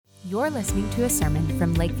You're listening to a sermon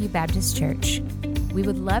from Lakeview Baptist Church. We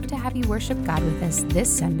would love to have you worship God with us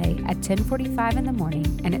this Sunday at 10:45 in the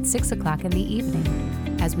morning and at 6 o'clock in the evening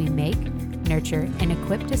as we make, nurture, and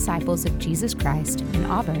equip disciples of Jesus Christ in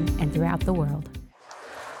Auburn and throughout the world.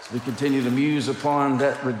 So we continue to muse upon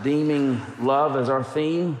that redeeming love as our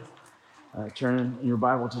theme. Turn in your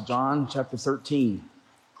Bible to John chapter 13.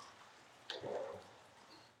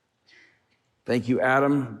 Thank you,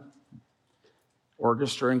 Adam,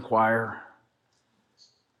 orchestra and choir,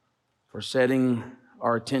 for setting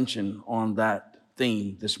our attention on that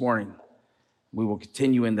theme this morning. We will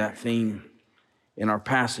continue in that theme in our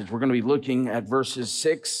passage. We're going to be looking at verses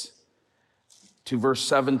 6 to verse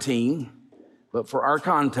 17. But for our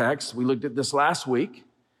context, we looked at this last week,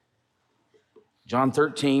 John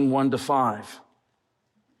 13, 1 to 5.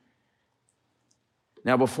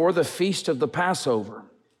 Now, before the feast of the Passover,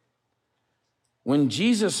 when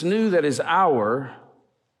Jesus knew that his hour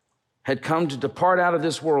had come to depart out of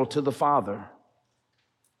this world to the Father,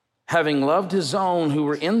 having loved his own who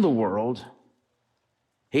were in the world,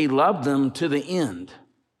 he loved them to the end.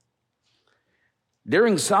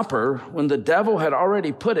 During supper, when the devil had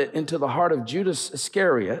already put it into the heart of Judas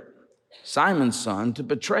Iscariot, Simon's son, to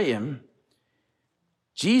betray him,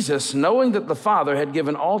 Jesus, knowing that the Father had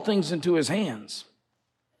given all things into his hands,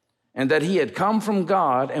 and that he had come from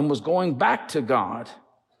God and was going back to God,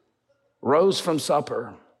 rose from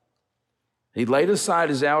supper. He laid aside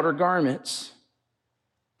his outer garments,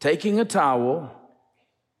 taking a towel,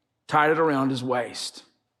 tied it around his waist.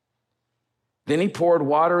 Then he poured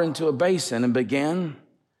water into a basin and began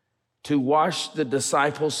to wash the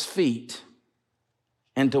disciples' feet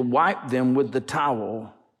and to wipe them with the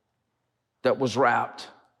towel that was wrapped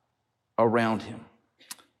around him.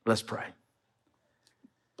 Let's pray.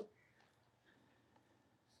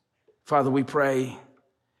 Father, we pray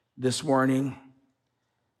this morning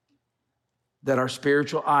that our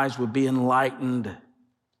spiritual eyes would be enlightened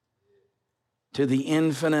to the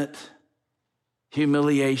infinite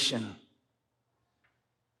humiliation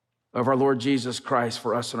of our Lord Jesus Christ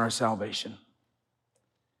for us and our salvation.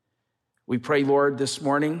 We pray, Lord, this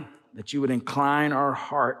morning that you would incline our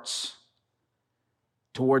hearts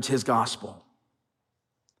towards his gospel,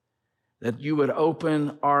 that you would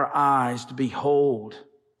open our eyes to behold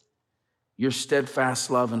your steadfast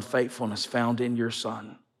love and faithfulness found in your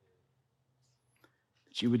Son.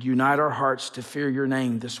 That you would unite our hearts to fear your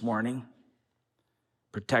name this morning.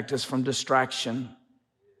 Protect us from distraction.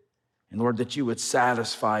 And Lord, that you would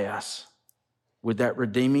satisfy us with that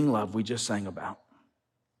redeeming love we just sang about.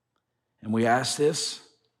 And we ask this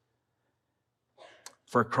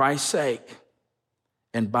for Christ's sake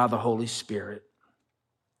and by the Holy Spirit.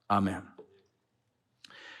 Amen.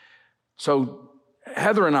 So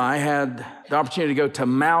Heather and I had the opportunity to go to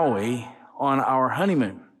Maui on our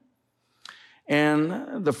honeymoon.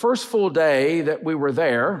 And the first full day that we were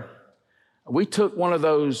there, we took one of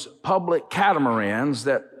those public catamarans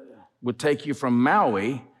that would take you from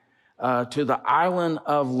Maui to the island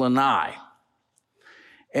of Lanai.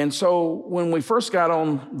 And so when we first got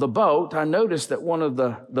on the boat, I noticed that one of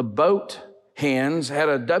the boat hands had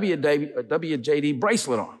a WJD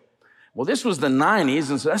bracelet on. Well, this was the 90s,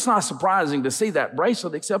 and so that's not surprising to see that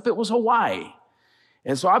bracelet, except it was Hawaii.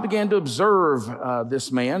 And so I began to observe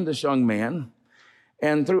this young man,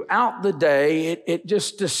 and throughout the day, it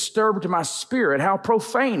just disturbed my spirit how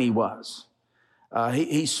profane he was.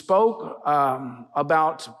 He spoke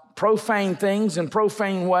about profane things in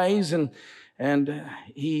profane ways, and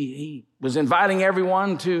he was inviting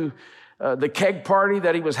everyone to the keg party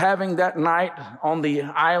that he was having that night on the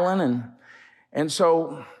island. And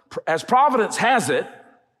so, as Providence has it,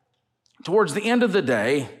 towards the end of the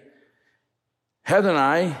day, Heather and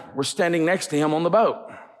I were standing next to him on the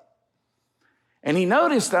boat. And he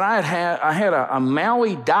noticed that I had a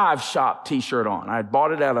Maui dive shop t-shirt on. I had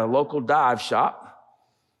bought it at a local dive shop.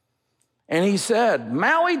 And he said,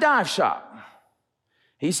 "Maui dive shop."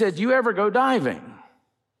 He said, "You ever go diving?"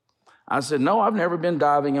 I said, "No, I've never been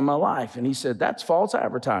diving in my life." And he said, "That's false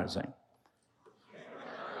advertising."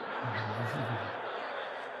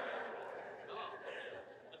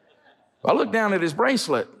 I looked down at his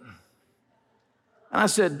bracelet, and I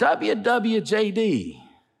said, "WWJD,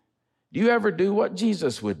 do you ever do what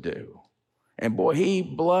Jesus would do?" And boy, he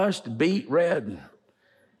blushed, beet red.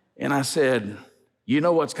 And I said, "You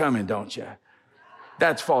know what's coming, don't you?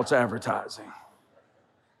 That's false advertising."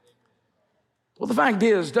 Well, the fact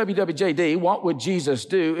is, WWJD, what would Jesus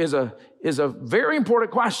do, is a very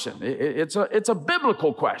important question. It's a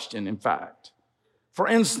biblical question, in fact. For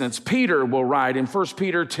instance, Peter will write in 1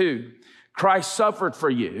 Peter 2, "Christ suffered for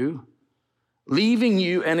you, leaving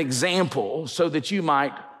you an example so that you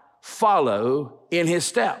might follow in his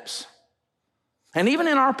steps. And even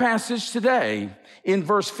in our passage today, in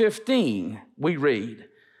verse 15, we read,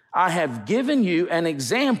 I have given you an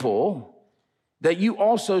example that you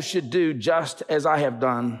also should do just as I have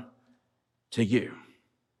done to you.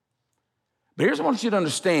 But here's what I want you to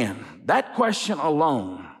understand. That question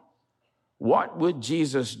alone, what would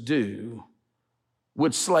Jesus do,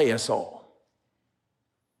 would slay us all.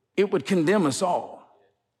 It would condemn us all.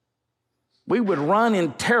 We would run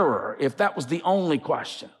in terror if that was the only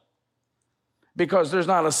question. Because there's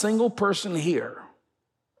not a single person here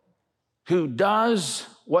who does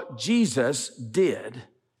what Jesus did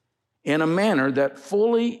in a manner that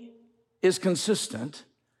fully is consistent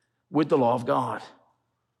with the law of God.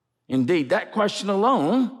 Indeed, that question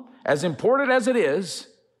alone, as important as it is,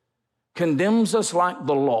 condemns us like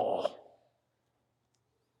the law.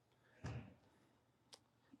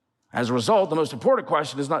 As a result, the most important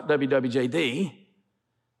question is not WWJD,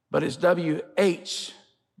 but it's WHJD.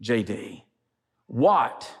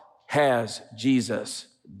 What has Jesus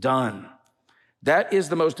done? That is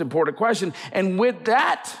the most important question. And with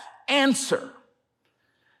that answer,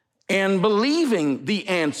 and believing the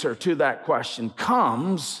answer to that question,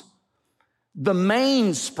 comes the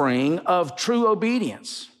mainspring of true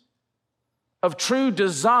obedience, of true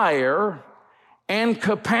desire and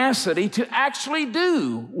capacity to actually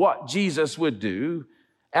do what Jesus would do,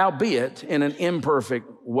 albeit in an imperfect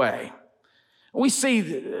way. We see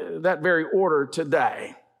that very order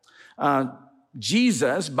today.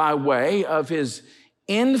 Jesus, by way of his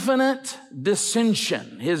infinite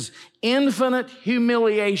dissension, his infinite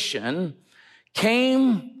humiliation,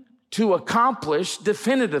 came to accomplish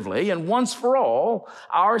definitively and once for all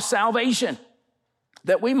our salvation,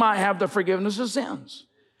 that we might have the forgiveness of sins,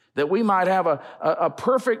 that we might have a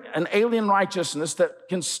perfect and alien righteousness that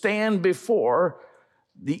can stand before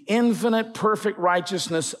the infinite, perfect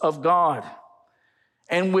righteousness of God.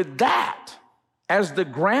 And with that as the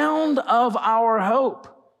ground of our hope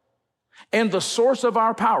and the source of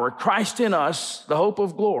our power, Christ in us, the hope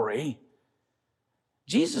of glory,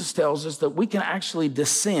 Jesus tells us that we can actually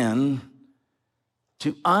descend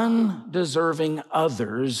to undeserving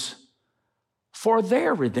others for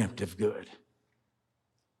their redemptive good,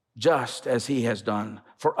 just as he has done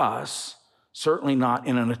for us, certainly not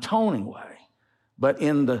in an atoning way, but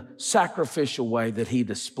in the sacrificial way that he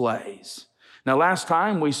displays. Now, last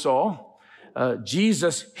time we saw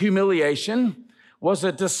Jesus' humiliation was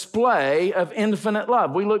a display of infinite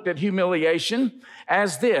love. We looked at humiliation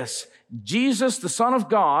as this: Jesus, the Son of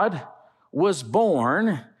God, was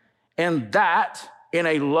born, and that in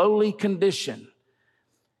a lowly condition.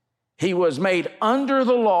 He was made under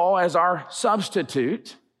the law as our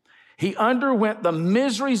substitute. He underwent the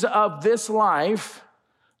miseries of this life,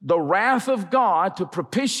 the wrath of God to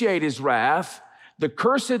propitiate his wrath, the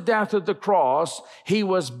cursed death of the cross. He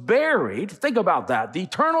was buried. Think about that. The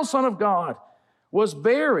eternal Son of God was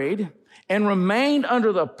buried and remained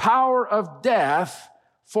under the power of death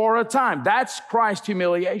for a time. That's Christ's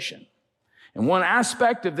humiliation. And one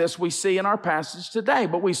aspect of this we see in our passage today,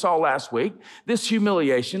 but we saw last week, this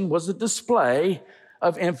humiliation was a display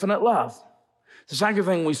of infinite love. The second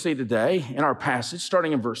thing we see today in our passage,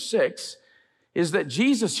 starting in verse 6, is that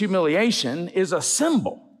Jesus' humiliation is a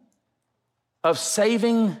symbol of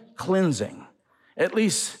saving cleansing, at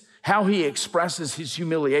least how he expresses his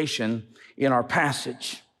humiliation in our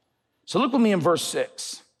passage. So look with me in verse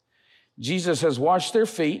 6. Jesus has washed their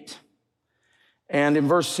feet, and in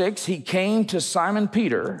verse 6, he came to Simon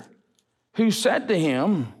Peter, who said to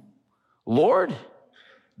him, Lord,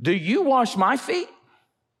 do you wash my feet?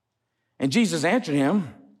 And Jesus answered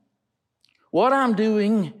him, what I'm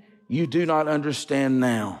doing, you do not understand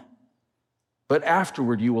now, but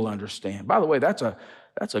afterward you will understand. By the way, that's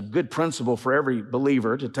a good principle for every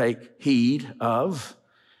believer to take heed of.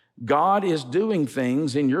 God is doing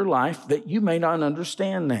things in your life that you may not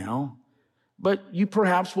understand now, but you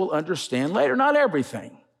perhaps will understand later. Not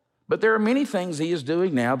everything, but there are many things he is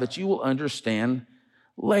doing now that you will understand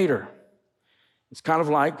later. It's kind of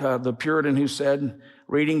like the Puritan who said,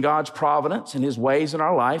 reading God's providence and his ways in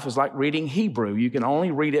our life is like reading Hebrew. You can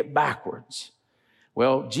only read it backwards.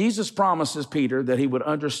 Well, Jesus promises Peter that he would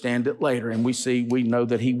understand it later, and we know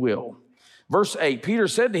that he will. Verse 8, Peter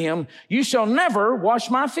said to him, you shall never wash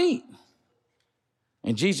my feet.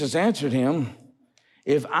 And Jesus answered him,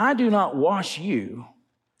 if I do not wash you,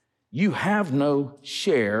 you have no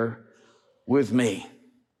share with me.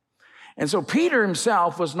 And so Peter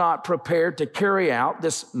himself was not prepared to carry out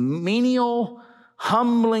this menial,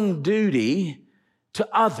 humbling duty to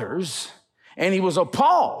others, and he was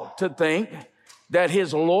appalled to think that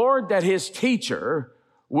his Lord, that his teacher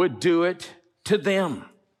would do it to them.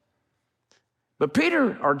 But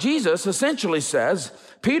Peter, or Jesus, essentially says,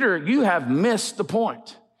 Peter, you have missed the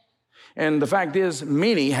point. And the fact is,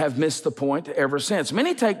 many have missed the point ever since.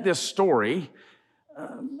 Many take this story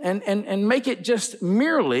and make it just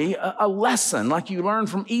merely a lesson, like you learn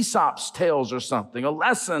from Aesop's tales or something, a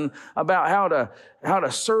lesson about how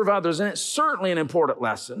to serve others. And it's certainly an important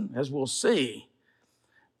lesson, as we'll see.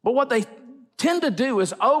 But what they tend to do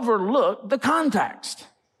is overlook the context.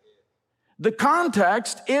 The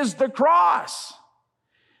context is the cross.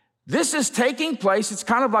 This is taking place. It's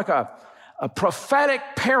kind of like a prophetic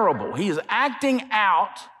parable. He is acting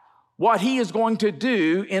out what he is going to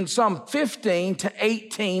do in some 15 to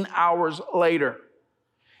 18 hours later.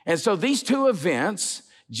 And so these two events,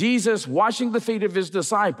 Jesus washing the feet of his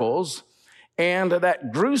disciples and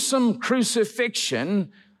that gruesome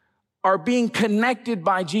crucifixion, are being connected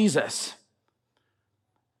by Jesus.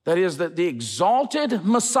 That is, that the exalted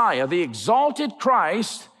Messiah, the exalted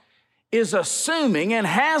Christ, is assuming and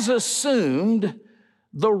has assumed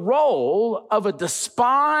the role of a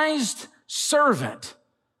despised servant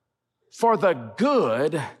for the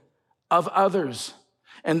good of others.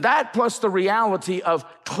 And that, plus the reality of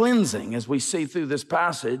cleansing, as we see through this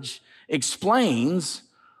passage, explains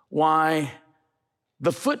why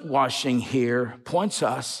the foot washing here points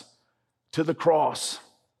us to the cross.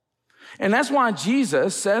 And that's why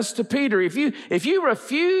Jesus says to Peter, if you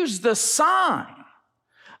refuse the sign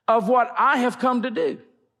of what I have come to do,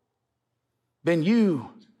 then you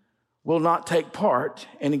will not take part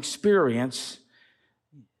and experience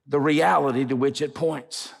the reality to which it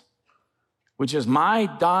points, which is my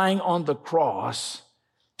dying on the cross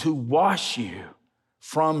to wash you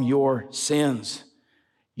from your sins.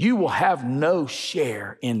 You will have no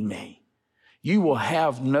share in me. You will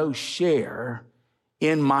have no share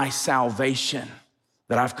in my salvation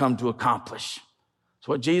that I've come to accomplish. That's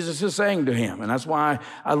what Jesus is saying to him. And that's why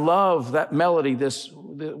I love that melody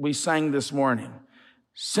that we sang this morning,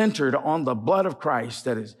 centered on the blood of Christ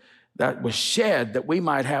that was shed that we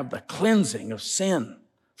might have the cleansing of sin,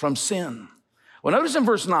 from sin. Well, notice in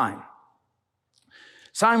verse 9,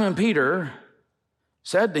 Simon Peter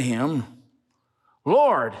said to him,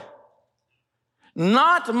 Lord,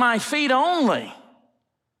 not my feet only,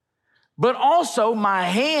 but also my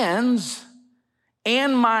hands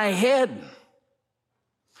and my head.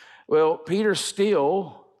 Well, Peter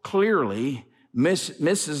still clearly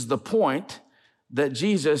misses the point that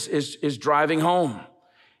Jesus is driving home.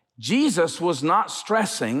 Jesus was not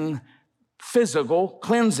stressing physical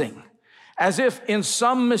cleansing, as if in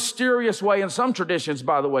some mysterious way, and some traditions,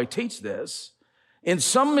 by the way, teach this, in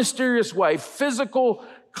some mysterious way, physical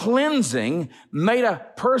cleansing made a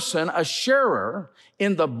person a sharer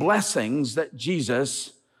in the blessings that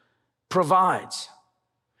Jesus provides.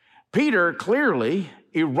 Peter clearly,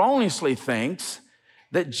 erroneously thinks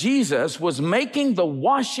that Jesus was making the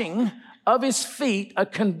washing of his feet a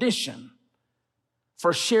condition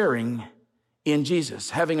for sharing in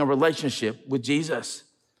Jesus, having a relationship with Jesus.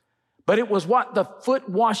 But it was what the foot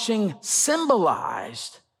washing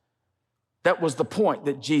symbolized that was the point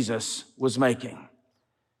that Jesus was making.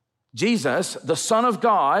 Jesus, the Son of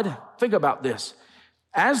God, think about this.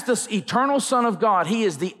 As this eternal Son of God, he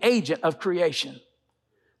is the agent of creation.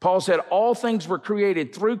 Paul said all things were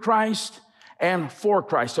created through Christ and for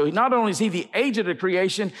Christ. So not only is he the agent of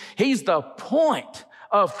creation, he's the point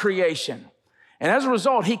of creation. And as a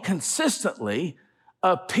result, he consistently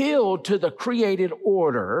appealed to the created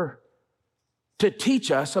order to teach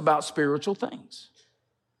us about spiritual things.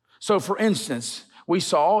 So for instance, we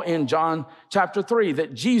saw in John chapter 3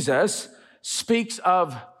 that Jesus speaks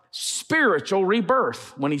of spiritual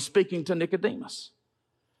rebirth when he's speaking to Nicodemus.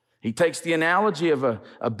 He takes the analogy of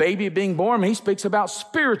a baby being born, and he speaks about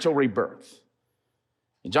spiritual rebirth.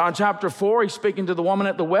 In John chapter 4, he's speaking to the woman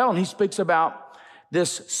at the well, and he speaks about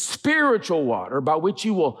this spiritual water by which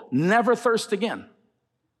you will never thirst again.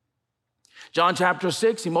 John chapter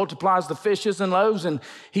 6, he multiplies the fishes and loaves, and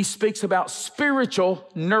he speaks about spiritual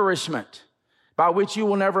nourishment by which you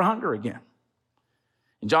will never hunger again.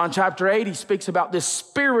 In John chapter 8, he speaks about this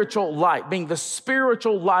spiritual light, being the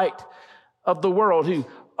spiritual light of the world who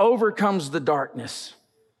overcomes the darkness.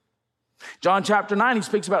 John chapter 9, he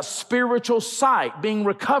speaks about spiritual sight being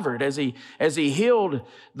recovered as he healed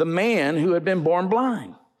the man who had been born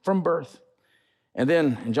blind from birth. And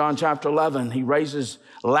then in John chapter 11, he raises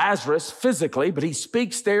Lazarus physically, but he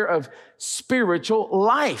speaks there of spiritual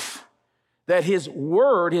life that his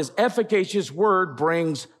word, his efficacious word,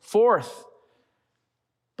 brings forth.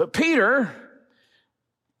 But Peter,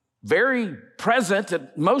 very present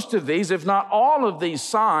at most of these, if not all of these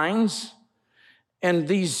signs, and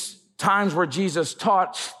these times where Jesus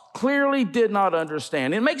taught clearly did not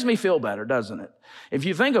understand. It makes me feel better, doesn't it? If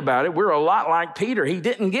you think about it, we're a lot like Peter. He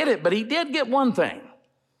didn't get it, but he did get one thing.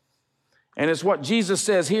 And it's what Jesus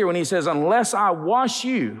says here when he says, unless I wash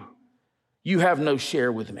you, you have no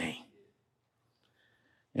share with me.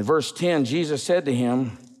 In verse 10, Jesus said to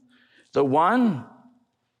him, the one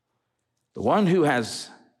who has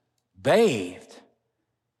bathed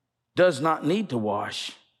does not need to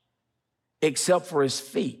wash except for his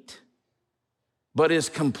feet, but is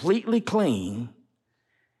completely clean,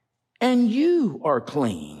 and you are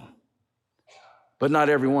clean, but not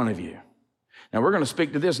every one of you. Now, we're going to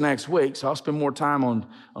speak to this next week, so I'll spend more time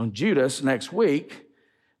on Judas next week.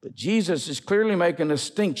 But Jesus is clearly making a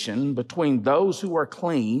distinction between those who are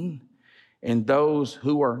clean and those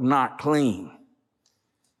who are not clean.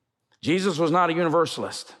 Jesus was not a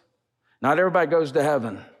universalist. Not everybody goes to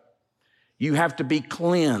heaven. You have to be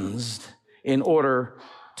cleansed in order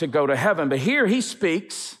to go to heaven. But here he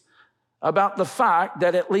speaks about the fact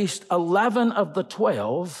that at least 11 of the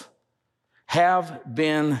 12 have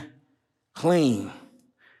been clean.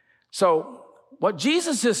 So what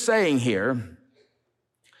Jesus is saying here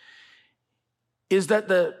is that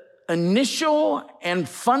the initial and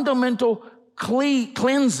fundamental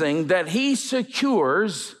cleansing that he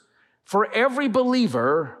secures for every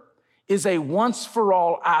believer is a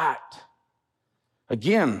once-for-all act.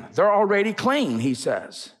 Again, they're already clean, he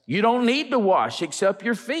says. You don't need to wash except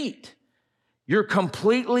your feet. You're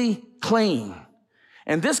completely clean.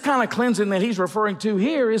 And this kind of cleansing that he's referring to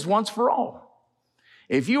here is once for all.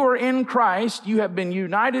 If you are in Christ, you have been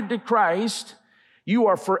united to Christ, you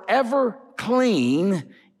are forever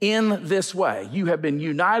clean in this way. You have been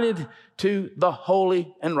united to the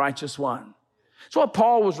holy and righteous one. That's what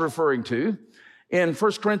Paul was referring to in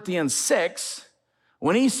 1 Corinthians 6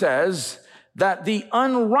 when he says that the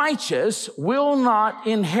unrighteous will not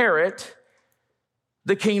inherit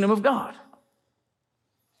the kingdom of God.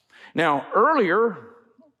 Now, earlier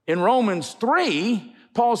in Romans 3,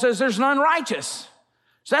 Paul says there's none righteous.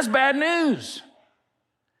 So that's bad news.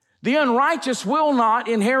 The unrighteous will not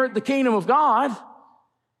inherit the kingdom of God,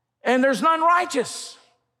 and there's none righteous.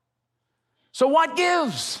 So what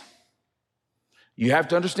gives? You have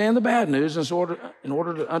to understand the bad news in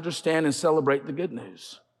order to understand and celebrate the good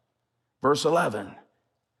news. Verse 11,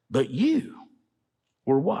 but you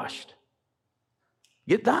were washed.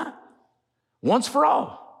 Get that? Once for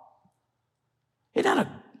all.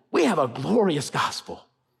 We have a glorious gospel.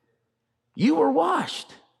 You were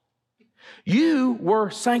washed. You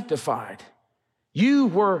were sanctified. You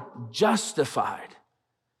were justified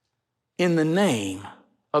in the name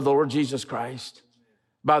of the Lord Jesus Christ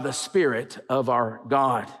by the Spirit of our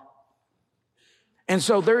God. And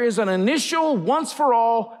so there is an initial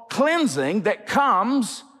once-for-all cleansing that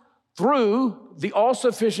comes through the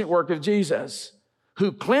all-sufficient work of Jesus,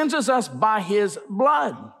 who cleanses us by his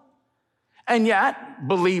blood. And yet,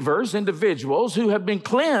 believers, individuals who have been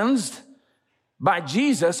cleansed by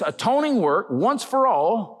Jesus' atoning work once for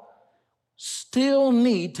all, still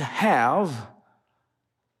need to have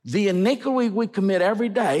the iniquity we commit every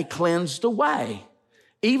day cleansed away,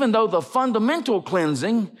 even though the fundamental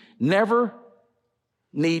cleansing never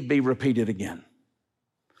need be repeated again.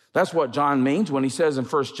 That's what John means when he says in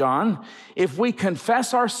 1 John, if we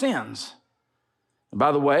confess our sins, and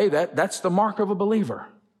by the way, that's the mark of a believer.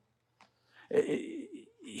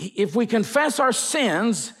 If we confess our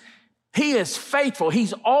sins, he is faithful.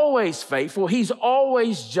 He's always faithful. He's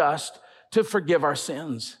always just to forgive our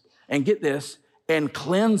sins. And get this, and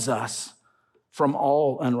cleanse us from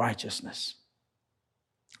all unrighteousness.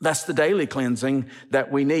 That's the daily cleansing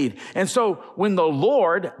that we need. And so when the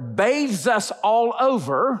Lord bathes us all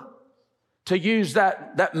over, to use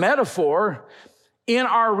that metaphor, in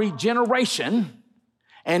our regeneration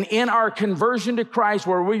and in our conversion to Christ,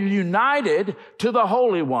 where we're united to the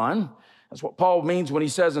Holy One, that's what Paul means when he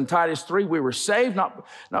says in Titus 3, we were saved not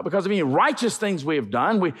because of any righteous things we have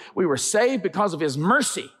done. We were saved because of his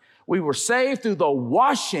mercy. We were saved through the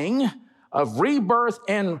washing of rebirth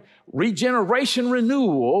and regeneration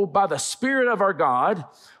renewal by the Spirit of our God.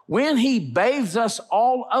 When he bathes us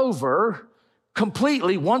all over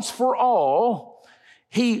completely, once for all,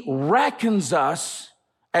 he reckons us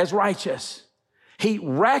as righteous. He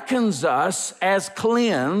reckons us as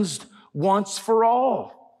cleansed once for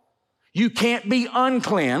all. You can't be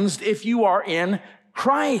uncleansed if you are in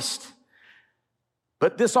Christ.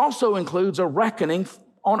 But this also includes a reckoning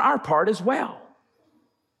on our part as well.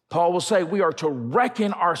 Paul will say we are to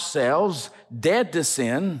reckon ourselves dead to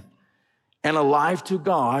sin and alive to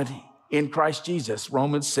God in Christ Jesus,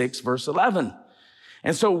 Romans 6, verse 11.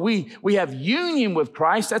 And so we have union with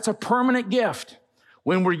Christ. That's a permanent gift.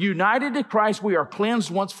 When we're united to Christ, we are cleansed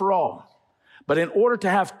once for all. But in order to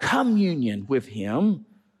have communion with him,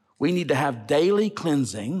 we need to have daily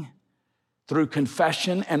cleansing through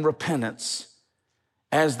confession and repentance,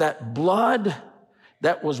 as that blood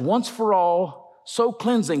that was once for all so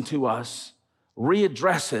cleansing to us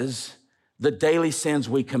readdresses the daily sins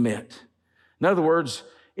we commit. In other words,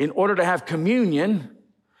 in order to have communion,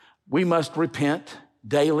 we must repent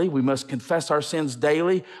daily. We must confess our sins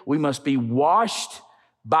daily. We must be washed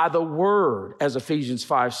by the word, as Ephesians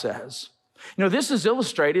 5 says. You know, this is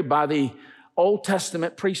illustrated by the Old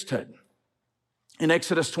Testament priesthood. In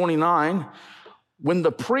Exodus 29, when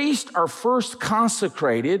the priests are first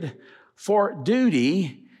consecrated for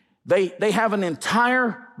duty, they have an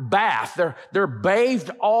entire bath. They're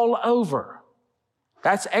bathed all over.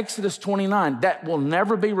 That's Exodus 29. That will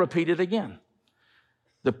never be repeated again.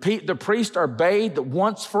 The priests are bathed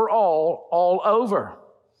once for all over.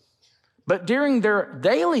 But during their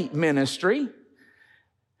daily ministry,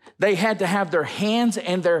 they had to have their hands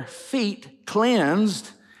and their feet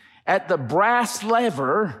cleansed at the brass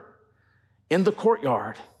lever in the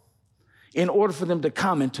courtyard in order for them to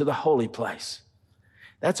come into the holy place.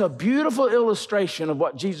 That's a beautiful illustration of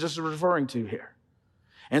what Jesus is referring to here.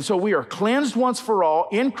 And so we are cleansed once for all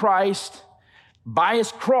in Christ by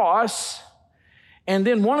his cross. And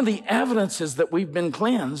then one of the evidences that we've been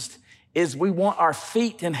cleansed is we want our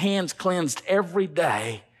feet and hands cleansed every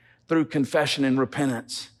day through confession and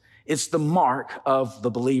repentance. It's the mark of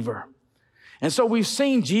the believer. And so we've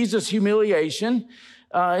seen Jesus' humiliation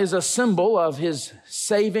is a symbol of his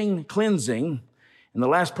saving cleansing. In the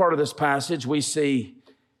last part of this passage, we see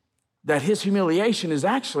that his humiliation is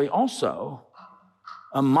actually also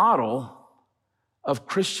a model of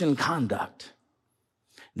Christian conduct.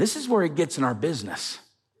 This is where it gets in our business.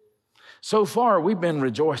 So far, we've been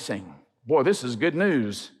rejoicing. Boy, this is good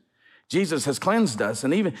news. Jesus has cleansed us.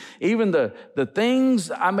 And even the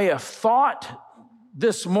things I may have thought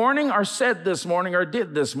this morning or said this morning or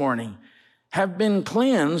did this morning have been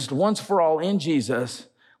cleansed once for all in Jesus.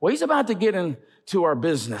 Well, he's about to get into our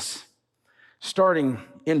business, starting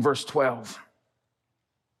in verse 12.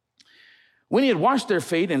 When he had washed their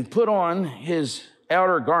feet and put on his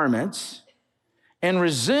outer garments and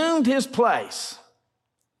resumed his place.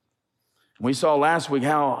 We saw last week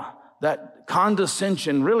how that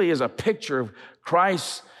condescension really is a picture of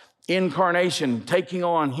Christ's incarnation, taking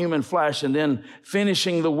on human flesh and then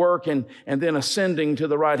finishing the work and then ascending to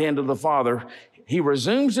the right hand of the Father. He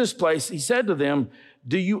resumes his place. He said to them,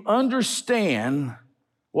 "Do you understand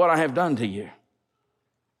what I have done to you?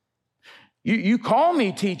 You call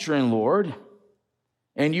me teacher and Lord,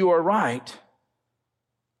 and you are right,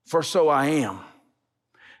 for so I am."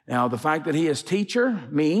 Now, the fact that he is teacher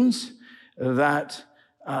means that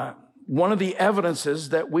one of the evidences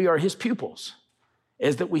that we are his pupils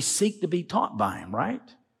is that we seek to be taught by him, right?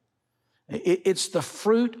 It's the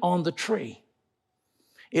fruit on the tree.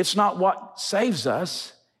 It's not what saves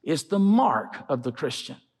us, it's the mark of the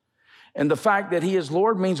Christian. And the fact that he is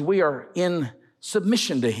Lord means we are in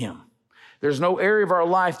submission to him. There's no area of our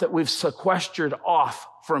life that we've sequestered off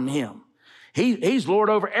from him. He's Lord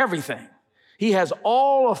over everything. He has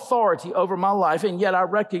all authority over my life, and yet I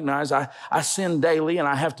recognize I sin daily, and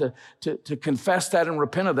I have to confess that and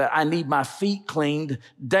repent of that. I need my feet cleaned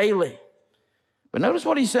daily. But notice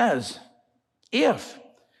what he says.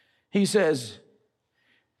 He says,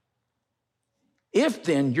 if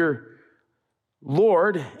then your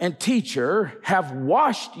Lord and teacher have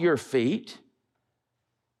washed your feet,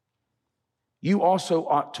 you also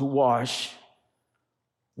ought to wash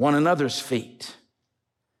one another's feet.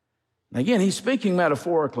 Again, he's speaking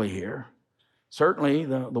metaphorically here. Certainly,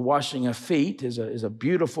 the washing of feet is a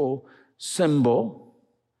beautiful symbol,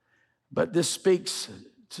 but this speaks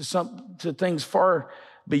to things far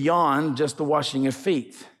beyond just the washing of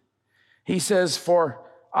feet. He says, "For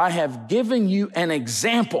I have given you an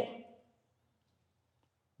example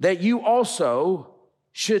that you also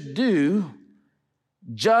should do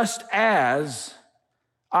just as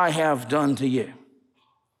I have done to you."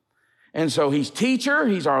 And so he's teacher,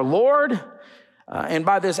 he's our Lord, and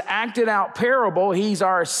by this acted out parable, he's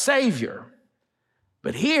our Savior.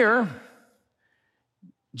 But here,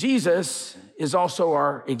 Jesus is also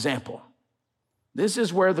our example. This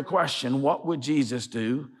is where the question, what would Jesus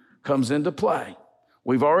do, comes into play.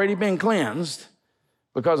 We've already been cleansed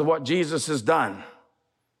because of what Jesus has done.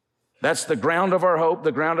 That's the ground of our hope,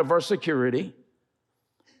 the ground of our security.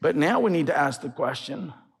 But now we need to ask the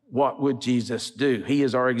question, what would Jesus do? He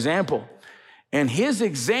is our example. And his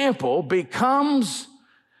example becomes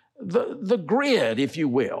the grid, if you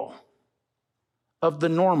will, of the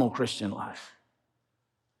normal Christian life.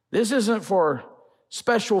 This isn't for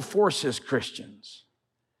special forces Christians.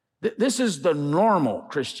 This is the normal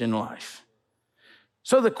Christian life.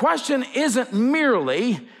 So the question isn't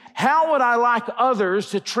merely, how would I like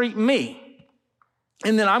others to treat me?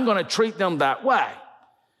 And then I'm going to treat them that way.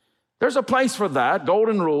 There's a place for that,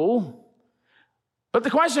 golden rule. But the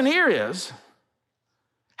question here is,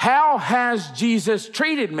 how has Jesus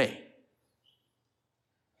treated me?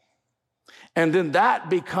 And then that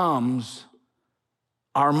becomes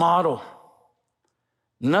our model.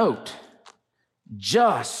 Note,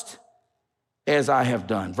 just as I have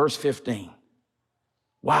done. Verse 15.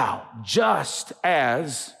 Wow, just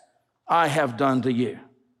as I have done to you.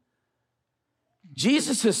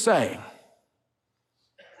 Jesus is saying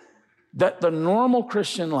that the normal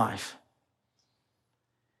Christian life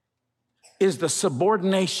is the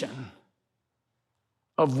subordination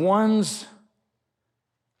of one's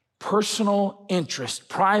personal interest,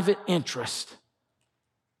 private interest,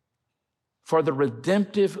 for the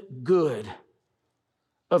redemptive good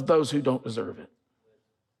of those who don't deserve it.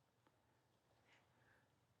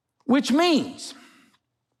 Which means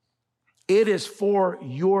it is for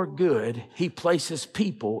your good he places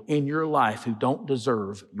people in your life who don't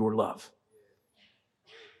deserve your love.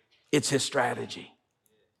 It's his strategy.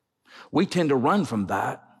 We tend to run from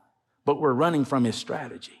that, but we're running from his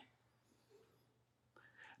strategy.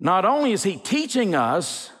 Not only is he teaching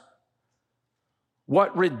us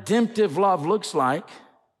what redemptive love looks like,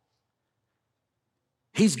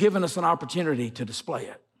 he's given us an opportunity to display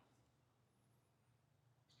it.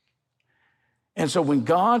 And so when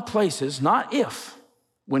God places, not if,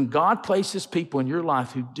 when God places people in your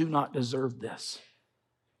life who do not deserve this,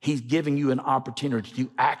 he's giving you an opportunity to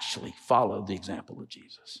actually follow the example of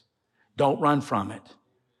Jesus. Don't run from it.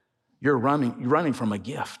 You're running from a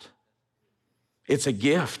gift. It's a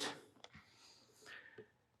gift.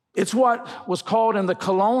 It's what was called in the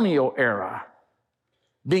colonial era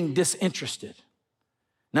being disinterested.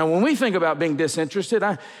 Now, when we think about being disinterested,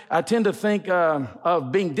 I tend to think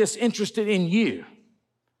of being disinterested in you,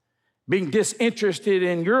 being disinterested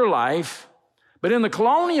in your life. But in the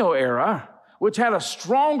colonial era, which had a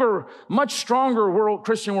much stronger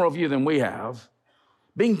Christian worldview than we have,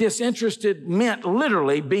 being disinterested meant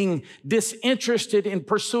literally being disinterested in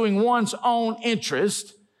pursuing one's own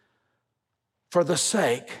interest for the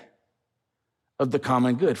sake of the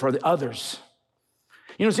common good, for the others.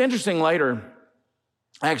 You know, it's interesting later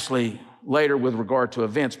with regard to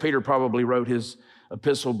events, Peter probably wrote his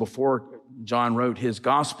epistle before John wrote his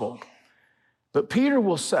gospel. But Peter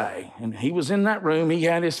will say, and he was in that room, he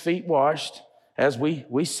had his feet washed, as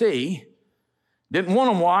we see. Didn't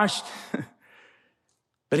want them washed.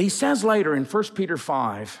 But he says later in 1 Peter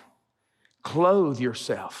 5, clothe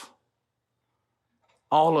yourself,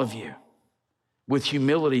 all of you, with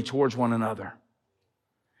humility towards one another.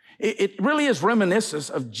 It really is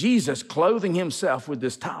reminiscent of Jesus clothing himself with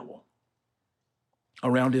this towel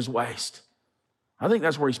around his waist. I think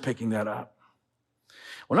that's where he's picking that up.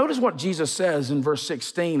 Well, notice what Jesus says in verse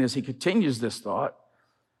 16 as he continues this thought.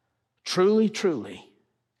 Truly, truly,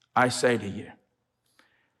 I say to you.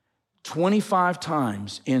 25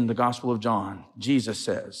 times in the Gospel of John, Jesus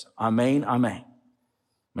says, Amen, Amen.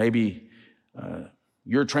 Maybe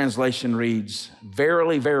your translation reads,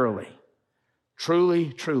 verily, verily.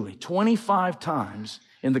 Truly, truly, 25 times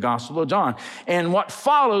in the Gospel of John. And what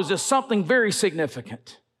follows is something very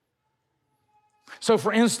significant. So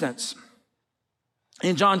for instance,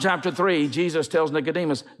 in John chapter 3, Jesus tells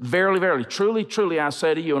Nicodemus, verily, verily, truly, truly, I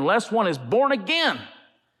say to you, unless one is born again,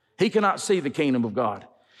 he cannot see the kingdom of God.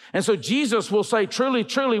 And so Jesus will say, truly,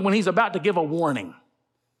 truly, when he's about to give a warning.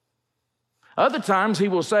 Other times he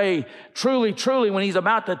will say, truly, truly, when he's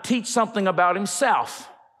about to teach something about himself.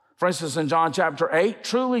 For instance, in John chapter 8,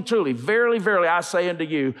 truly, truly, verily, verily, I say unto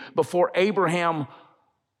you, before Abraham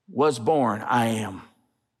was born, I am.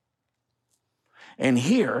 And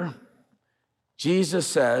here, Jesus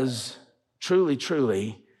says, truly,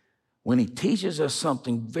 truly, when he teaches us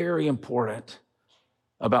something very important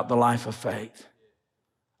about the life of faith,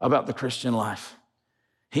 about the Christian life.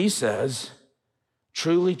 He says,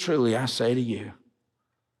 truly, truly, I say to you,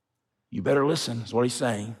 you better listen, is what he's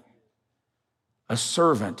saying. A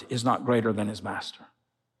servant is not greater than his master.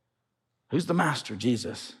 Who's the master?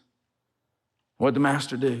 Jesus. What did the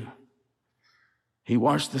master do? He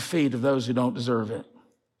washed the feet of those who don't deserve it.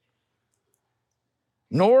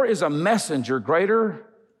 Nor is a messenger greater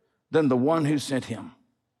than the one who sent him.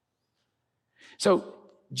 So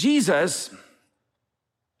Jesus,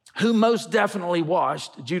 who most definitely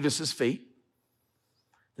washed Judas's feet,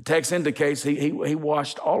 the text indicates he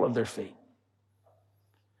washed all of their feet.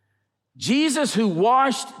 Jesus, who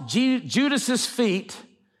washed Judas's feet,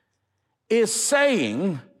 is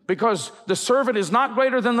saying, because the servant is not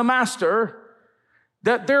greater than the master,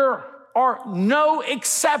 that there are no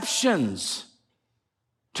exceptions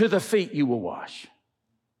to the feet you will wash.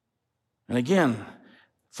 And again,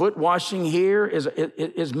 foot washing here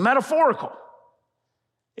is metaphorical.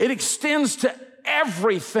 It extends to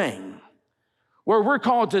everything where we're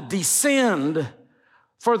called to descend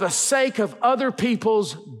for the sake of other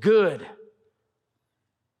people's good.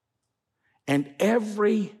 And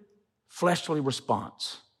every fleshly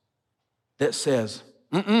response that says,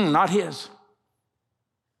 not his.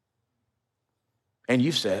 And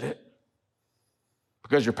you've said it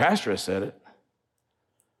because your pastor has said it.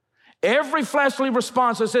 Every fleshly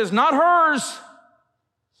response that says, not hers,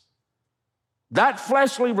 that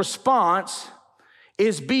fleshly response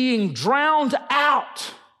is being drowned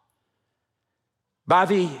out by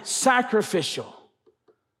the sacrificial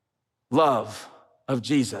love of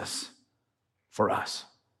Jesus for us.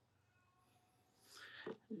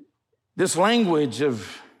 This language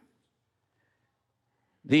of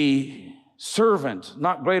the servant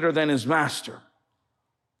not greater than his master,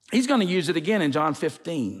 he's going to use it again in John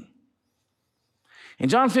 15. In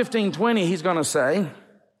John 15:20, he's going to say,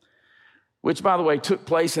 which, by the way, took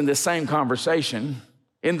place in this same conversation,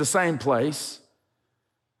 in the same place.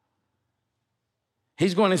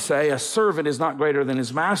 He's going to say, a servant is not greater than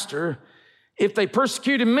his master. If they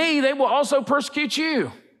persecuted me, they will also persecute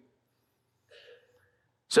you.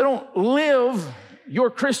 So don't live your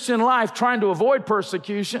Christian life trying to avoid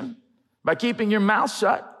persecution by keeping your mouth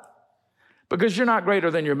shut, because you're not greater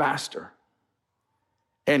than your master.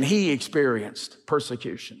 And he experienced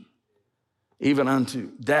persecution, even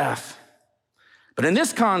unto death. But in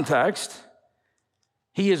this context,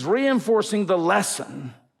 he is reinforcing the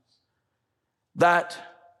lesson that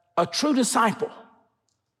a true disciple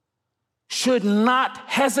should not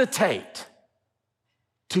hesitate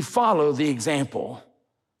to follow the example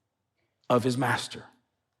of his master,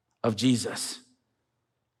 of Jesus.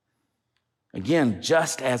 Again,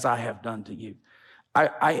 just as I have done to you.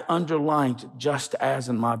 I underlined just as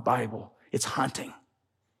in my Bible. It's hunting,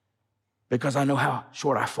 because I know how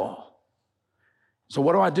short I fall. So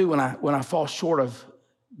what do I do when I fall short of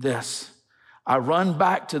this? I run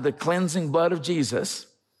back to the cleansing blood of Jesus,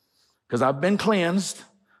 because I've been cleansed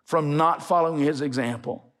from not following his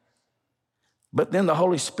example. But then the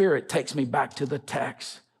Holy Spirit takes me back to the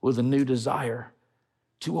text with a new desire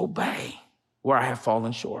to obey where I have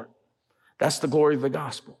fallen short. That's the glory of the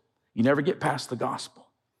gospel. You never get past the gospel.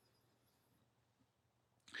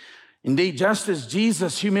 Indeed, just as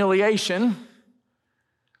Jesus' humiliation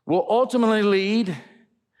will ultimately lead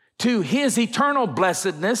to his eternal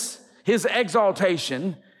blessedness, his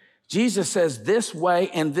exaltation, Jesus says this way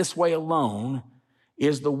and this way alone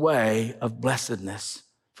is the way of blessedness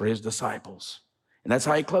for his disciples. And that's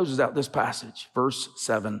how he closes out this passage, verse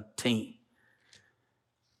 17.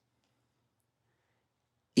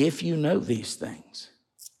 If you know these things.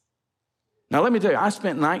 Now, let me tell you, I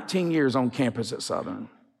spent 19 years on campus at Southern,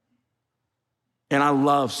 and I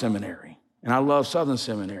love seminary, and I love Southern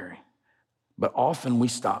Seminary, but often we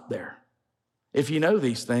stop there. If you know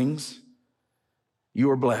these things,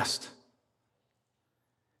 you are blessed.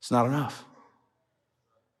 It's not enough.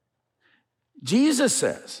 Jesus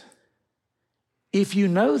says, if you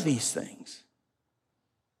know these things,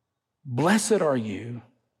 blessed are you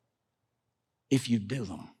if you do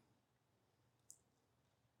them.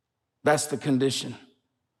 That's the condition.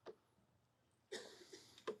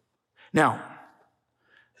 Now,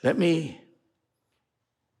 let me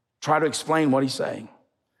try to explain what he's saying.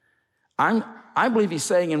 I believe he's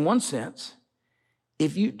saying, in one sense,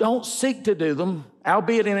 if you don't seek to do them,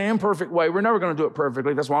 albeit in an imperfect way, we're never going to do it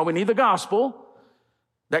perfectly. That's why we need the gospel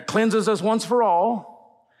that cleanses us once for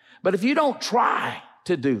all. But if you don't try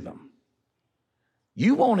to do them,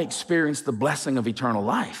 you won't experience the blessing of eternal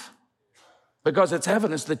life, because it's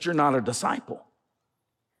evidence that you're not a disciple.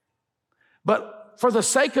 But for the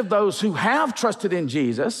sake of those who have trusted in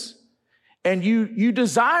Jesus, and you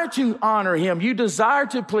desire to honor him, you desire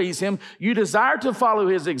to please him, you desire to follow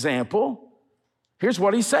his example, here's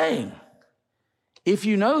what he's saying. If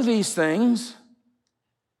you know these things,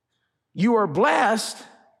 you are blessed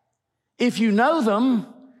if you know them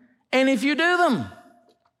and if you do them.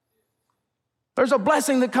 There's a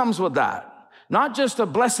blessing that comes with that. Not just a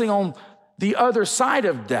blessing on the other side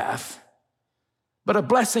of death, but a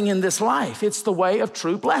blessing in this life. It's the way of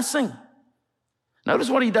true blessing. Notice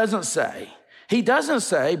what he doesn't say. He doesn't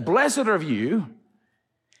say, blessed are you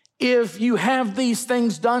if you have these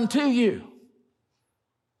things done to you.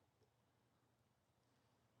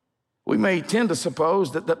 We may tend to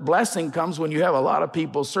suppose that the blessing comes when you have a lot of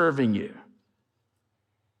people serving you.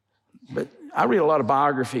 But I read a lot of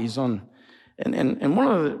biographies on, and one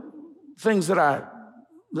of the things that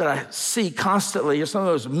I see constantly are some of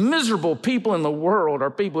those miserable people in the world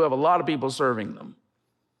are people who have a lot of people serving them.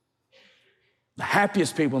 The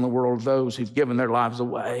happiest people in the world are those who've given their lives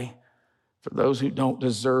away for those who don't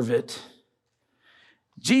deserve it.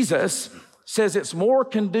 Jesus says it's more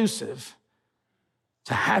conducive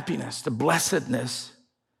to happiness, to blessedness,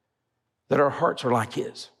 that our hearts are like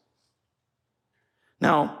his.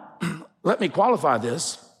 Now, let me qualify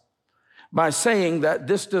this by saying that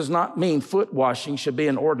this does not mean foot washing should be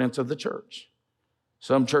an ordinance of the church.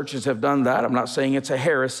 Some churches have done that. I'm not saying it's a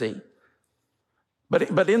heresy.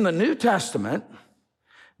 But in the New Testament,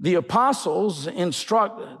 the apostles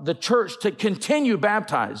instruct the church to continue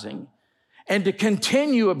baptizing and to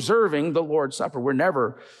continue observing the Lord's Supper. We're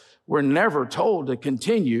never told to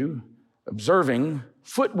continue observing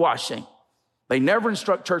foot washing. They never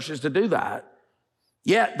instruct churches to do that.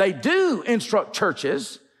 Yet they do instruct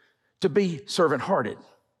churches to be servant-hearted,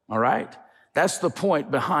 all right? That's the point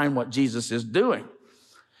behind what Jesus is doing.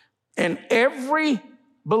 And every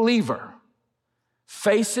believer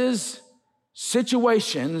faces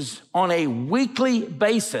situations on a weekly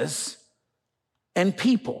basis and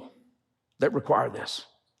people that require this.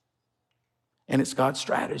 And it's God's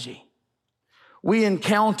strategy. We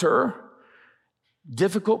encounter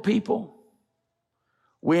difficult people.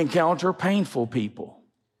 We encounter painful people.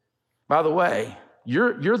 By the way,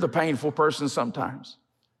 you're the painful person sometimes,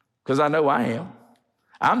 because I know I am.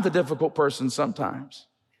 I'm the difficult person sometimes.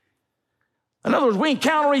 In other words, we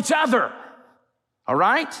encounter each other, all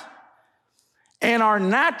right? And our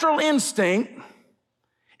natural instinct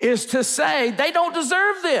is to say, they don't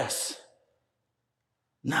deserve this.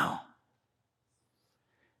 No.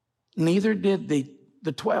 Neither did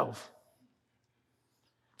the 12.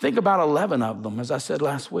 Think about 11 of them, as I said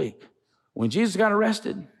last week. When Jesus got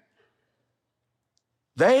arrested,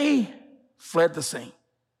 they fled the scene.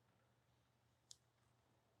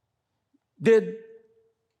 Did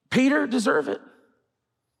Peter deserve it?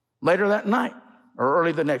 Later that night or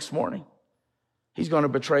early the next morning, he's going to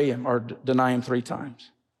betray him or deny him 3 times.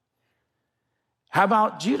 How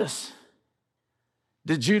about Judas?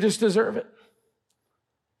 Did Judas deserve it?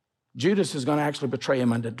 Judas is going to actually betray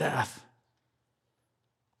him unto death.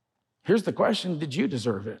 Here's the question, did you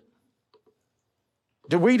deserve it?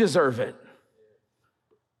 Do we deserve it?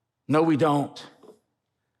 No, we don't.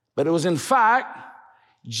 But it was in fact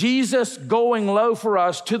Jesus going low for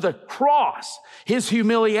us to the cross, his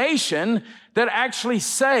humiliation, that actually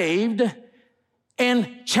saved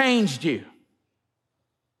and changed you.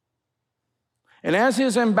 And as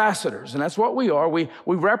his ambassadors, and that's what we are, we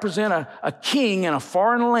represent a king in a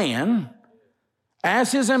foreign land.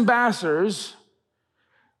 As his ambassadors,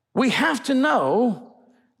 we have to know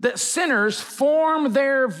that sinners form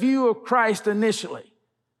their view of Christ initially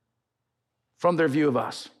from their view of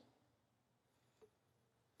us.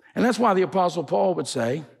 And that's why the Apostle Paul would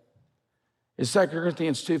say in 2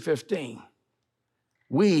 Corinthians 2:15,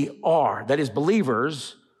 we are, that is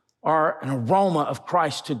believers, are an aroma of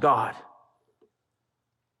Christ to God.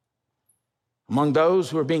 Among those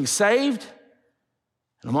who are being saved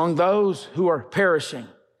and among those who are perishing.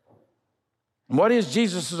 And what is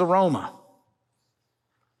Jesus' aroma?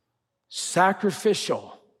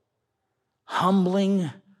 Sacrificial,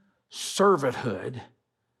 humbling servanthood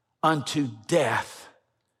unto death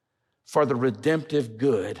for the redemptive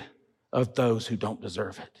good of those who don't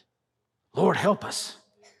deserve it. Lord, help us.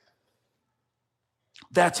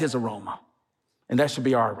 That's his aroma, and that should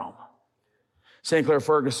be our aroma. St. Clair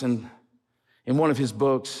Ferguson, in one of his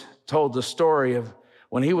books, told the story of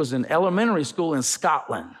when he was in elementary school in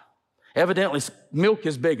Scotland. Evidently, milk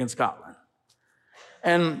is big in Scotland.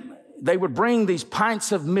 And they would bring these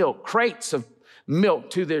pints of milk, crates of milk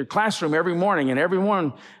to their classroom every morning, and every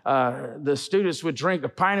morning the students would drink a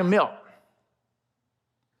pint of milk.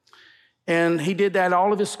 And he did that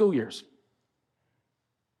all of his school years.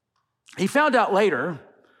 He found out later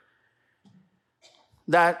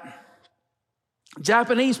that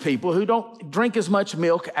Japanese people who don't drink as much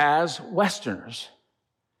milk as Westerners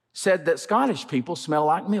said that Scottish people smell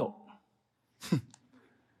like milk.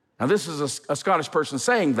 Now, this is a Scottish person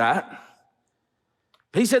saying that.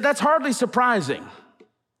 He said, that's hardly surprising.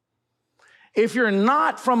 If you're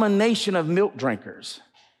not from a nation of milk drinkers,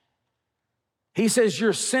 he says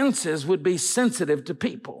your senses would be sensitive to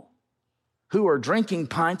people who are drinking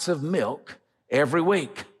pints of milk every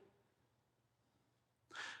week.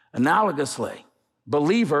 Analogously,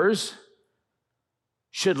 believers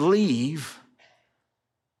should leave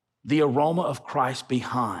the aroma of Christ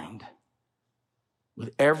behind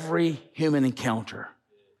with every human encounter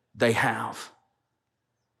they have.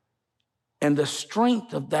 And the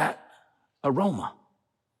strength of that aroma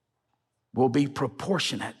will be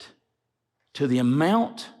proportionate to the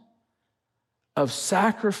amount of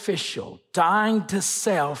sacrificial, dying to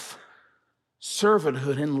self,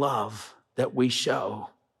 servanthood and love that we show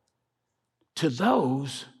to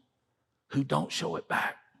those who don't show it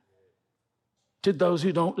back, to those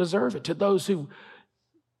who don't deserve it, to those who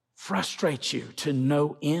frustrate you to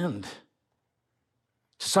no end.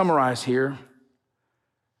 To summarize here,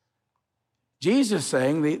 Jesus is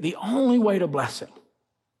saying the only way to blessing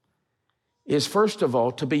is, first of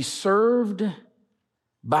all, to be served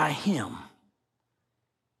by him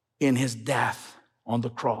in his death on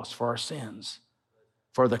the cross for our sins,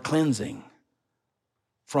 for the cleansing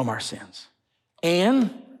from our sins,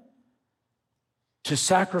 and to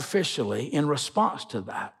sacrificially, in response to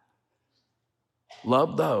that,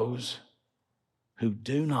 love those who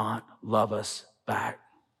do not love us back.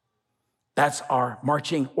 That's our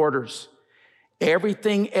marching orders.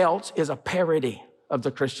 Everything else is a parody of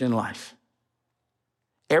the Christian life.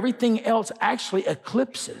 Everything else actually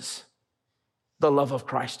eclipses the love of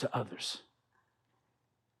Christ to others.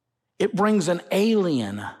 It brings an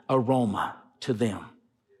alien aroma to them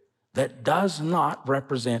that does not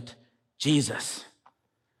represent Jesus.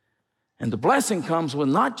 And the blessing comes with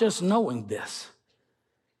not just knowing this,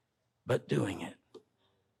 but doing it.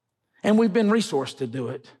 And we've been resourced to do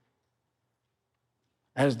it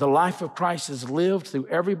as the life of Christ is lived through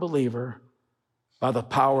every believer by the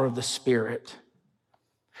power of the Spirit.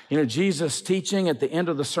 You know, Jesus' teaching at the end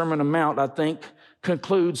of the Sermon on the Mount, I think,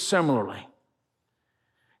 concludes similarly.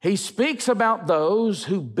 He speaks about those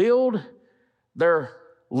who build their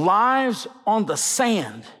lives on the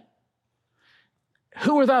sand.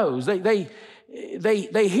 Who are those? They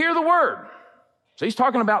hear the word. So he's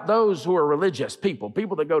talking about those who are religious people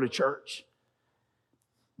that go to church.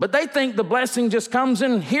 But they think the blessing just comes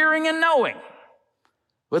in hearing and knowing.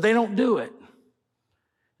 But they don't do it.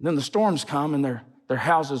 And then the storms come and their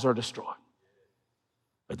houses are destroyed.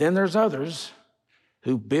 But then there's others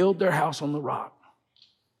who build their house on the rock.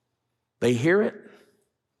 They hear it,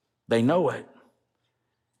 they know it,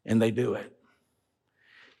 and they do it.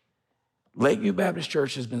 Lakeview Baptist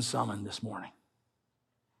Church has been summoned this morning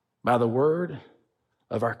by the word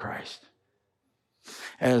of our Christ.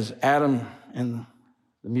 As Adam and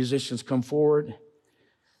the musicians come forward,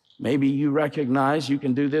 maybe you recognize you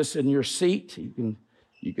can do this in your seat. You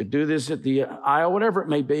could do this at the aisle, whatever it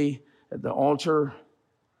may be, at the altar.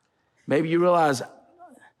 Maybe you realize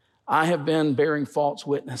I have been bearing false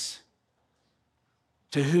witness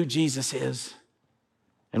to who Jesus is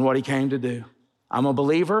and what he came to do. I'm a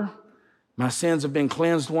believer. My sins have been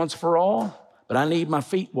cleansed once for all, but I need my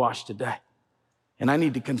feet washed today. And I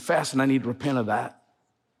need to confess and I need to repent of that.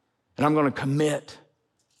 And I'm going to commit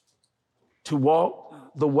to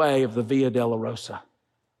walk the way of the Via Dolorosa,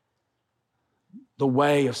 the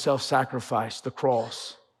way of self-sacrifice, the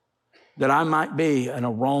cross, that I might be an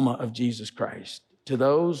aroma of Jesus Christ to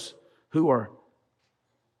those who are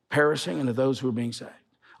perishing and to those who are being saved.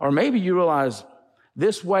 Or maybe you realize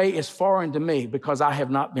this way is foreign to me because I have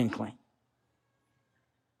not been clean.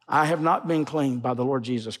 I have not been cleaned by the Lord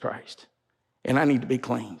Jesus Christ, and I need to be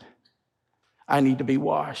cleaned. I need to be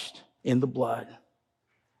washed in the blood.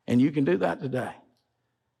 And you can do that today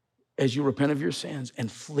as you repent of your sins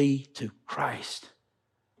and flee to Christ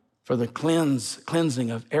for the cleansing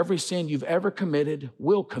of every sin you've ever committed,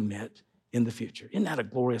 will commit in the future. Isn't that a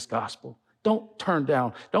glorious gospel? Don't turn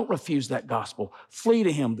down, don't refuse that gospel. Flee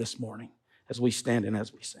to him this morning as we stand and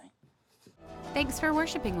as we sing. Thanks for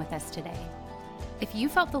worshiping with us today. If you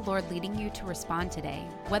felt the Lord leading you to respond today,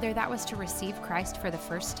 whether that was to receive Christ for the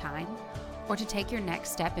first time, or to take your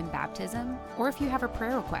next step in baptism, or if you have a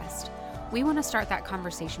prayer request, we want to start that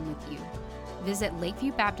conversation with you. Visit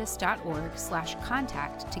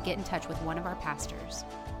lakeviewbaptist.org/contact to get in touch with one of our pastors.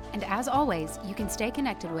 And as always, you can stay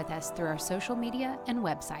connected with us through our social media and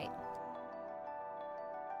website.